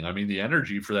daunting. I mean, the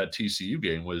energy for that TCU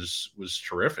game was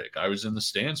terrific. I was in the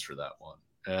stands for that one.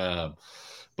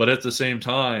 But at the same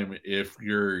time, if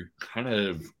you're kind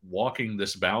of walking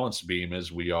this balance beam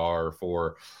as we are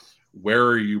for where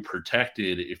are you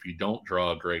protected if you don't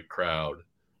draw a great crowd,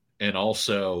 and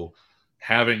also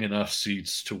having enough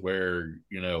seats to where,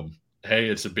 hey,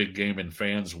 it's a big game and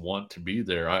fans want to be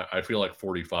there, I feel like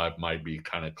 45 might be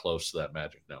kind of close to that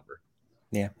magic number.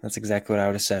 Yeah, that's exactly what I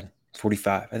would have said.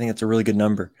 45. I think that's a really good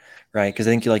number, right? Because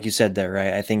I think, like you said there,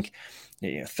 right? I think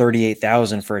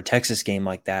 38,000 for a Texas game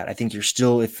like that. I think you're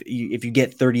still, if you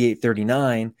get 38,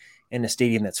 39 in a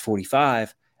stadium that's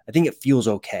 45, I think it feels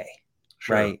okay,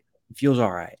 Sure. Right? It feels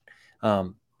all right.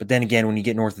 But then again, when you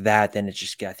get north of that, then it's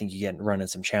just, I think you get running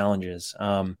some challenges.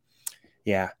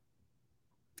 Yeah.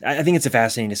 I think it's a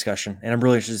fascinating discussion, and I'm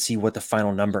really interested to see what the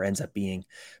final number ends up being,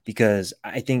 because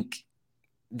I think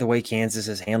the way Kansas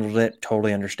has handled it,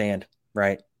 totally understand,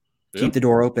 right? Yeah. Keep the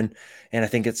door open, and I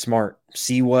think it's smart.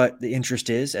 See what the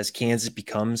interest is as Kansas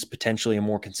becomes potentially a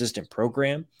more consistent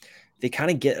program. They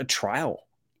kind of get a trial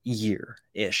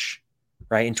year-ish,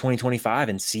 right, in 2025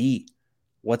 and see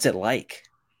what's it like,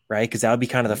 right? Because that would be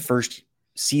kind of the first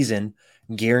season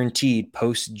guaranteed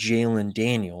post Jalen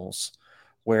Daniels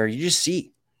where you just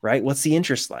see, right? What's the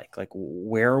interest like? Like,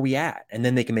 where are we at? And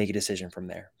then they can make a decision from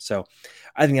there. So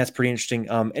I think that's pretty interesting.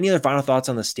 Any other final thoughts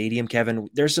on the stadium, Kevin?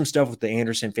 There's some stuff with the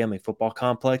Anderson Family Football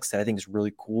Complex that I think is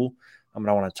really cool. I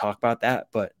want to talk about that,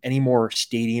 but any more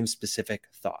stadium specific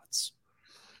thoughts?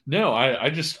 No,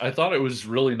 I thought it was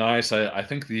really nice. I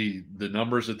think the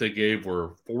numbers that they gave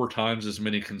were 4 times as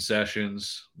many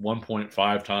concessions,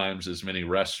 1.5 times as many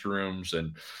restrooms.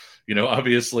 And,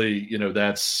 obviously,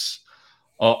 that's,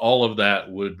 all of that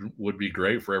would be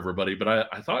great for everybody. But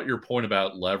I thought your point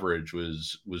about leverage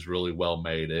was really well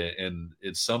made. And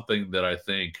it's something that I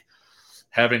think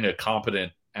having a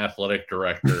competent athletic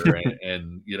director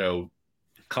and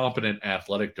competent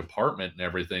athletic department and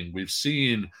everything we've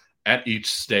seen at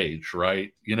each stage,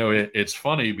 right? It's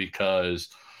funny because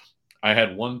I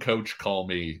had one coach call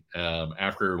me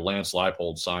after Lance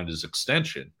Leipold signed his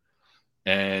extension.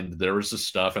 And there was this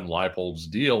stuff in Leipold's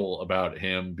deal about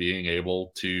him being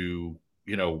able to,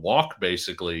 walk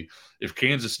basically if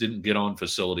Kansas didn't get on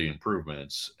facility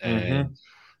improvements. And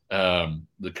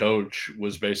the coach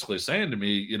was basically saying to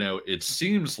me, it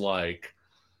seems like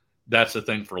that's a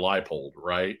thing for Leipold,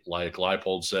 right? Like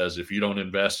Leipold says, if you don't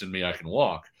invest in me, I can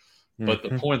walk. But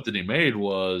the point that he made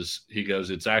was, he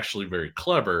goes, it's actually very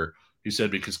clever. He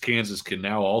said, because Kansas can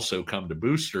now also come to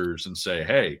boosters and say,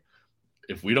 hey,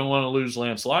 if we don't want to lose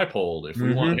Lance Leipold, if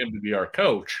we want him to be our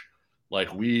coach,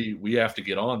 like we have to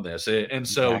get on this. And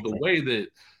so the way that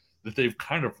they've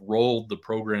kind of rolled the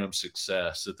program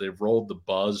success, that they've rolled the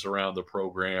buzz around the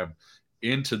program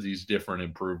into these different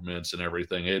improvements and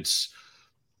everything, it's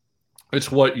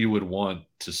what you would want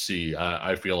to see,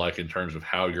 I feel like, in terms of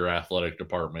how your athletic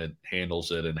department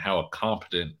handles it and how a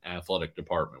competent athletic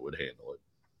department would handle it.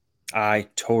 I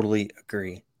totally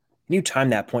agree. You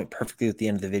timed that point perfectly at the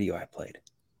end of the video I played.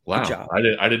 Wow. Good job.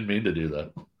 I didn't mean to do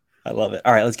that. I love it.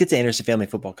 All right, let's get to Anderson Family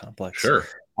Football Complex. Sure.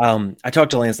 I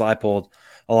talked to Lance Leipold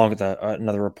along with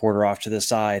another reporter off to the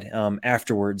side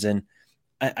afterwards, and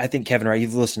I think, Kevin, right,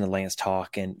 you've listened to Lance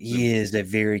talk, and he is a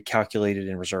very calculated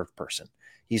and reserved person.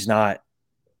 He's not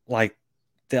like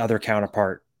the other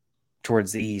counterpart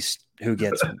towards the east who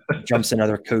jumps in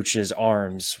other coaches'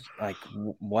 arms. Like,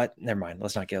 what? Never mind.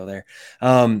 Let's not go there.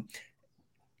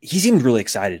 He seemed really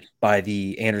excited by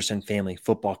the Anderson Family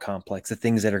Football Complex, the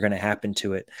things that are going to happen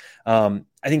to it. I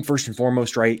think first and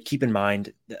foremost, right, keep in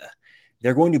mind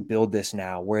they're going to build this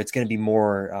now where it's going to be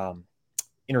more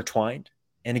intertwined.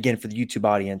 And again, for the YouTube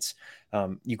audience,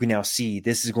 you can now see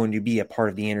this is going to be a part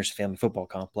of the Anderson Family Football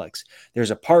Complex.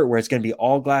 There's a part where it's going to be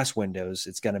all glass windows.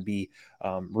 It's going to be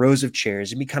rows of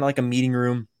chairs. It'll be kind of like a meeting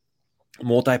room,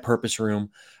 multi-purpose room,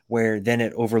 where then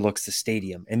it overlooks the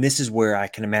stadium. And this is where I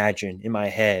can imagine in my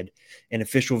head an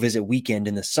official visit weekend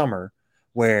in the summer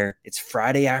where it's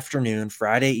Friday afternoon,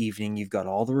 Friday evening. You've got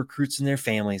all the recruits and their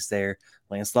families there.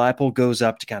 Lance Leipold goes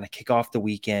up to kind of kick off the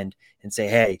weekend and say,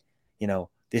 hey,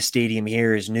 this stadium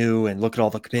here is new, and look at all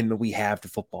the commitment we have to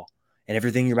football. And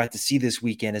everything you're about to see this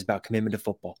weekend is about commitment to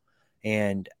football.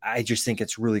 And I just think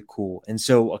it's really cool. And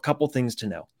so a couple things to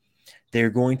know. They're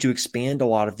going to expand a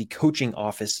lot of the coaching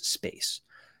office space.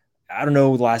 I don't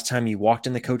know the last time you walked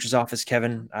in the coach's office,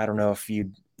 Kevin. I don't know if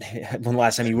when the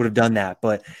last time you would have done that,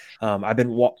 but I've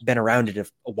been around it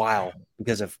a while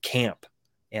because of camp.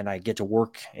 And I get to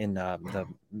work in the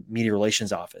media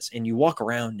relations office. And you walk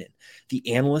around, and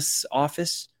the analyst's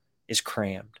office is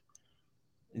crammed.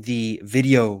 The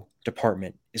video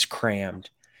department is crammed.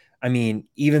 I mean,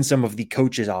 even some of the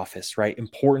coach's office, right?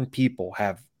 Important people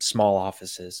have small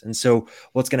offices. And so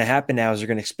what's going to happen now is they're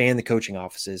going to expand the coaching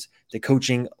offices. The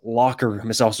coaching locker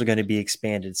room is also going to be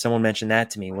expanded. Someone mentioned that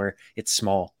to me, where it's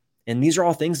small. And these are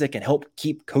all things that can help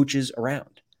keep coaches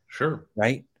around. Sure.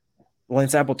 Right?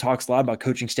 Lance Leipold talks a lot about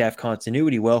coaching staff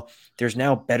continuity. Well, there's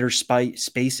now better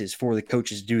spaces for the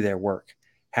coaches to do their work,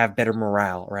 have better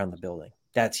morale around the building.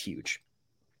 That's huge.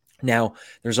 Now,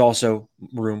 there's also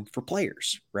room for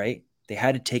players, right? They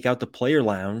had to take out the player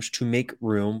lounge to make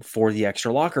room for the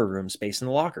extra locker space in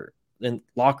the locker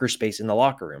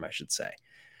room, I should say.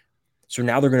 So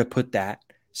now they're going to put that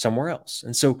somewhere else.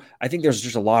 And so I think there's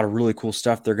just a lot of really cool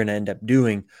stuff they're going to end up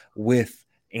doing with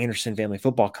Anderson Family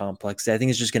Football Complex. I think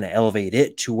it's just going to elevate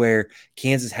it to where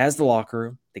Kansas has the locker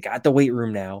room. They got the weight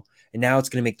room now, and now it's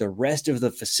going to make the rest of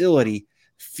the facility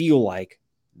feel like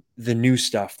the new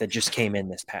stuff that just came in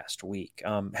this past week.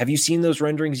 Have you seen those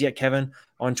renderings yet, Kevin,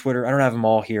 on Twitter? I don't have them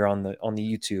all here on the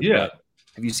YouTube. Yeah. But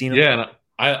have you seen them? Yeah. And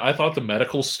I thought the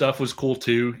medical stuff was cool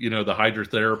too. The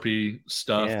hydrotherapy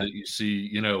stuff that you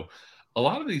see, a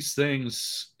lot of these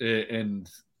things, and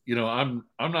I'm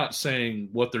not saying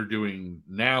what they're doing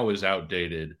now is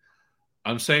outdated.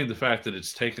 I'm saying the fact that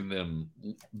it's taken them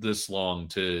this long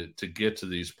to get to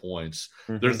these points.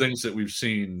 Mm-hmm. There are things that we've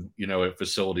seen, at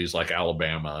facilities like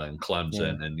Alabama and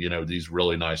Clemson and, these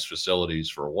really nice facilities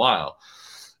for a while.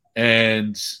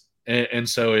 And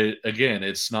so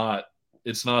it's not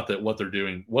that what they're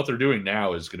doing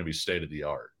now is going to be state of the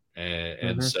art.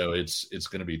 And so it's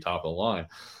going to be top of the line.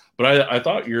 But I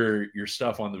thought your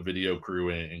stuff on the video crew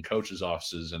and coaches'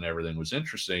 offices and everything was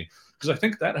interesting because I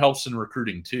think that helps in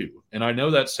recruiting too. And I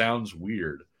know that sounds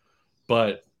weird,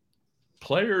 but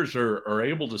players are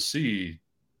able to see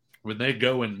when they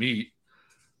go and meet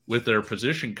with their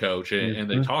position coach and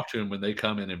they talk to him when they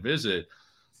come in and visit,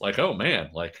 like, oh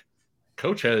man, like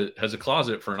coach has a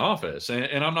closet for an office.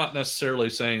 And I'm not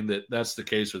necessarily saying that that's the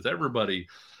case with everybody,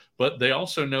 but they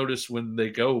also notice when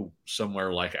they go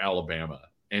somewhere like Alabama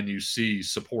and you see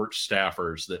support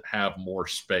staffers that have more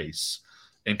space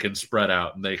and can spread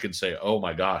out and they can say, oh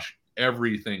my gosh,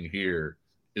 everything here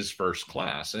is first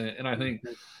class. And I think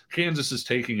Kansas is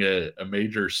taking a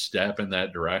major step in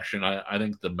that direction. I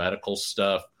think the medical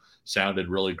stuff sounded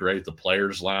really great. The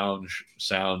players lounge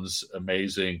sounds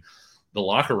amazing. The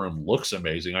locker room looks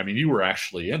amazing. I mean, you were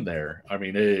actually in there. I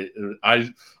mean,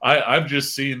 I've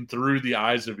just seen through the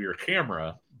eyes of your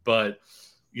camera, but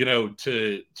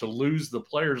to lose the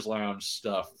players lounge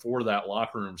stuff for that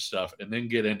locker room stuff and then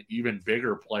get an even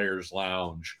bigger players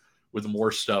lounge with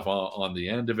more stuff on the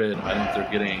end of it. I think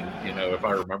they're getting, if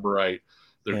I remember right,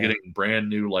 they're getting brand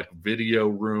new like video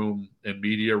room and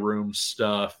media room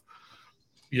stuff.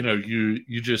 You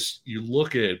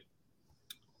look at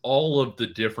all of the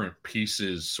different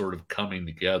pieces sort of coming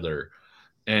together.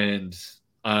 And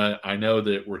I know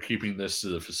that we're keeping this to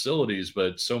the facilities,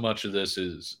 but so much of this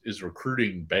is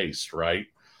recruiting based, right?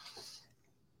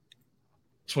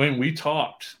 Swain, we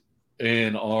talked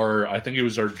in I think it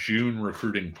was our June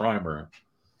recruiting primer,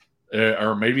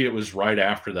 or maybe it was right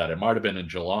after that. It might have been in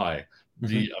July.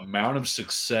 The amount of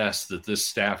success that this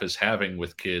staff is having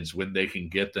with kids when they can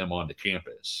get them onto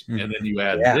campus. And then you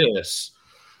add this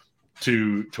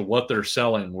to what they're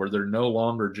selling, where they're no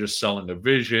longer just selling a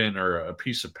vision or a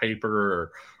piece of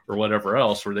paper or whatever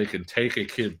else, where they can take a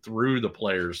kid through the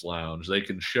players lounge. They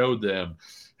can show them,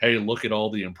 hey, look at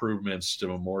all the improvements to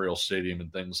Memorial Stadium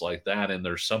and things like that. And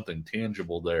there's something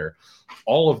tangible there.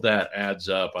 All of that adds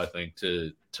up, I think,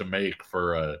 to make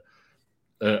for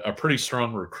a pretty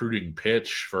strong recruiting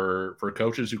pitch for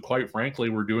coaches who, quite frankly,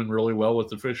 were doing really well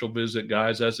with official visit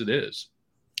guys as it is.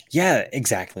 Yeah,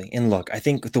 exactly. And look, I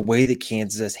think the way that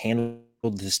Kansas has handled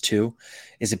this too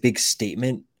is a big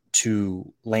statement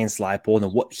to Lance Leipold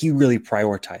and what he really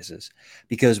prioritizes.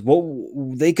 Because what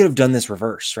they could have done this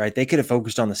reverse, right? They could have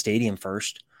focused on the stadium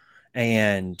first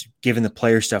and given the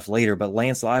player stuff later. But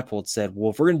Lance Leipold said,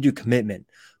 well, if we're going to do commitment,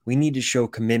 we need to show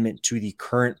commitment to the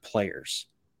current players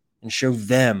and show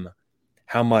them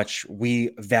how much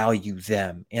we value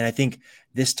them. And I think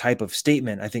this type of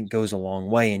statement, I think, goes a long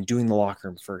way in doing the locker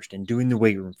room first and doing the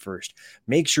weight room first.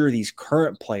 Make sure these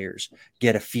current players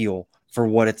get a feel for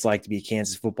what it's like to be a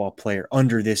Kansas football player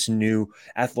under this new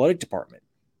athletic department.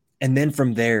 And then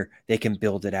from there, they can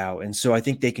build it out. And so I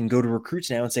think they can go to recruits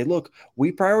now and say, look,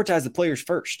 we prioritize the players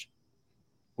first.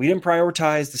 We didn't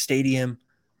prioritize the stadium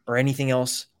or anything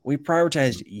else. We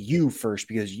prioritized you first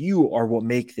because you are what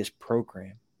make this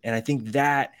program. And I think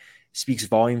that speaks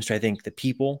volumes to, I think, the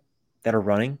people that are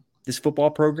running this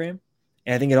football program.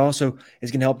 And I think it also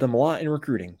is going to help them a lot in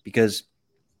recruiting because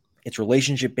it's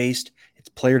relationship-based, it's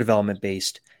player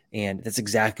development-based, and that's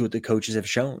exactly what the coaches have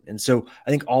shown. And so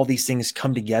I think all these things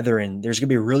come together, and there's going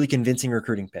to be a really convincing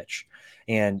recruiting pitch.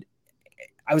 And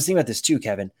I was thinking about this too,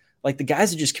 Kevin. Like the guys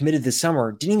that just committed this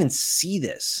summer didn't even see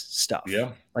this stuff.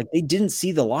 Yeah. Like they didn't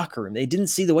see the locker room. They didn't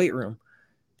see the weight room.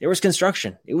 There was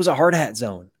construction. It was a hard hat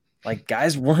zone. Like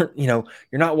guys weren't, you're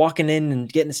not walking in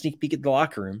and getting a sneak peek at the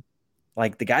locker room.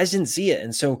 Like the guys didn't see it.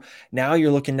 And so now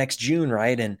you're looking next June,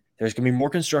 right? And there's going to be more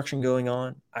construction going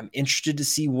on. I'm interested to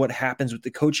see what happens with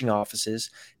the coaching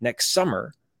offices next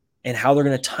summer and how they're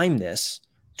going to time this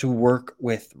to work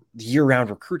with year-round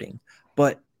recruiting.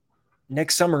 But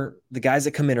next summer, the guys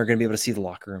that come in are going to be able to see the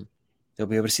locker room. They'll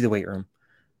be able to see the weight room.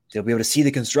 They'll be able to see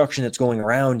the construction that's going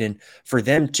around. And for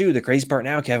them too, the crazy part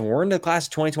now, Kevin, we're in the class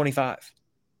of 2025.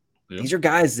 Yeah. These are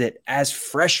guys that as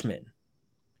freshmen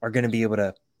are going to be able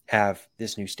to have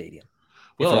this new stadium.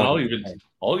 Well,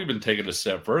 I'll even take it a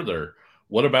step further.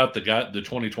 What about the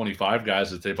 2025 guys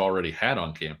that they've already had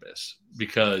on campus?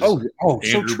 Because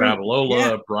Andrew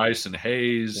Babalola, Bryson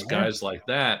Hayes, guys like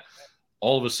that,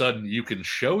 all of a sudden you can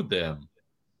show them,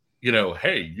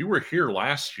 hey, you were here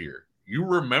last year. You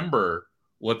remember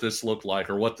what this looked like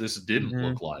or what this didn't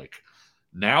look like.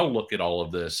 Now look at all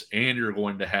of this, and you're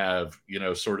going to have,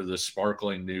 sort of this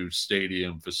sparkling new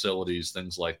stadium, facilities,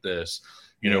 things like this.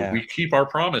 We keep our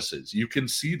promises. You can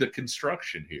see the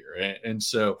construction here. And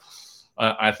so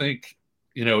I think,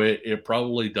 it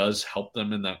probably does help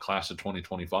them in that class of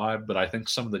 2025. But I think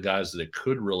some of the guys that it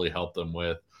could really help them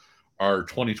with are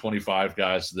 2025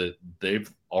 guys that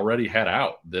they've already had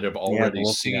out, that have already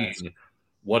seen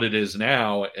what it is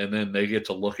now. And then they get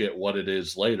to look at what it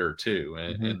is later too.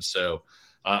 And so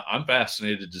I'm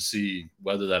fascinated to see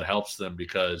whether that helps them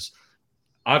because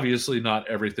obviously not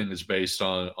everything is based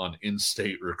on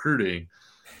in-state recruiting,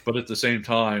 but at the same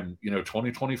time,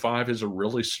 2025 is a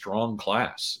really strong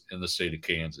class in the state of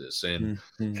Kansas, and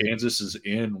Kansas is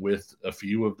in with a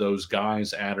few of those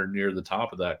guys at or near the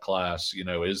top of that class.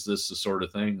 Is this the sort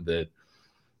of thing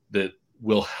that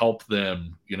will help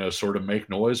them, sort of make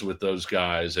noise with those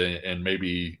guys and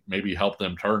maybe help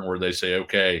them turn where they say,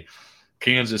 okay,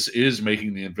 Kansas is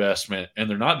making the investment and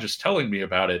they're not just telling me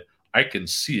about it. I can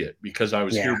see it because I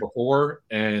was here before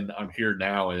and I'm here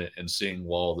now and seeing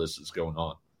while all this is going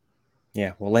on.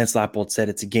 Yeah, well, Lance Leipold said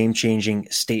it's a game-changing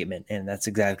statement, and that's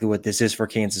exactly what this is for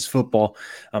Kansas football.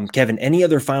 Kevin, any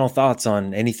other final thoughts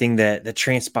on anything that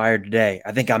transpired today?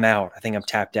 I think I'm out. I think I'm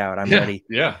tapped out. I'm ready.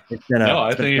 Yeah.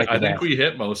 I think we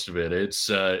hit most of it.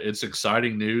 It's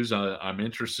exciting news. I'm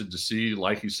interested to see,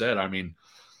 like you said, I mean,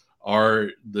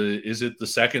 is it the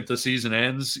second the season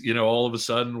ends, all of a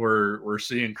sudden we're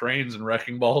seeing cranes and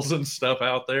wrecking balls and stuff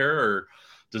out there, or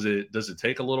does it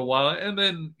take a little while? And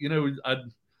then,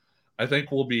 I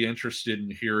think we'll be interested in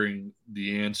hearing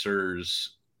the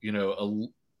answers, get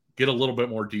a little bit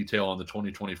more detail on the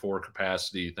 2024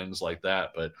 capacity, things like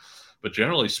that. But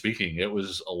generally speaking, it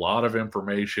was a lot of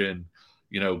information,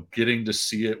 getting to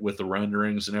see it with the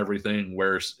renderings and everything,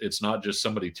 where it's not just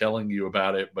somebody telling you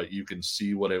about it, but you can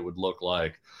see what it would look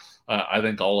like. I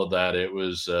think all of that, it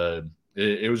was a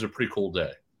pretty cool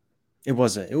day. It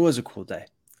was a cool day.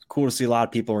 Cool to see a lot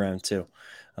of people around too.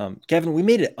 Kevin, we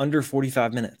made it under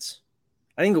 45 minutes.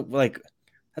 I think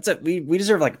we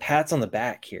deserve pats on the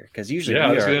back here, because usually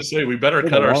I was going to say we better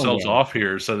cut ourselves off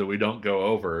here so that we don't go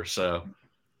over. So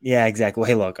yeah, exactly. Well,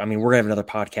 hey, look, I mean, we're gonna have another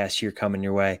podcast here coming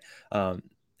your way.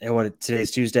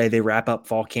 Today's Tuesday. They wrap up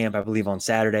fall camp, I believe, on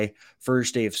Saturday.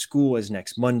 First day of school is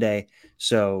next Monday.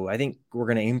 So I think we're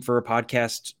gonna aim for a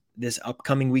podcast this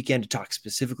upcoming weekend to talk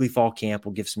specifically fall camp.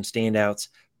 We'll give some standouts,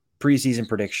 preseason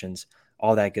predictions,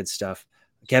 all that good stuff.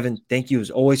 Kevin, thank you as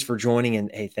always for joining.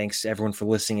 And hey, thanks to everyone for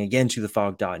listening again to the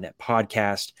Fog.net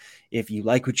podcast. If you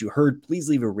like what you heard, please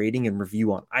leave a rating and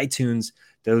review on iTunes.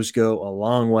 Those go a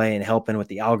long way in helping with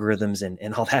the algorithms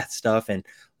and all that stuff. And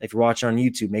if you're watching on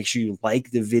YouTube, make sure you like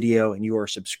the video and you are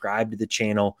subscribed to the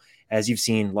channel. As you've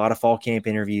seen, a lot of fall camp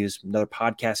interviews, another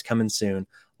podcast coming soon,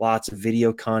 lots of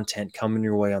video content coming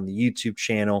your way on the YouTube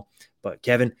channel. But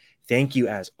Kevin, thank you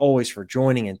as always for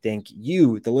joining, and thank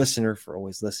you, the listener, for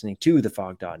always listening to the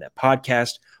Fog.net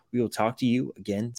podcast. We will talk to you again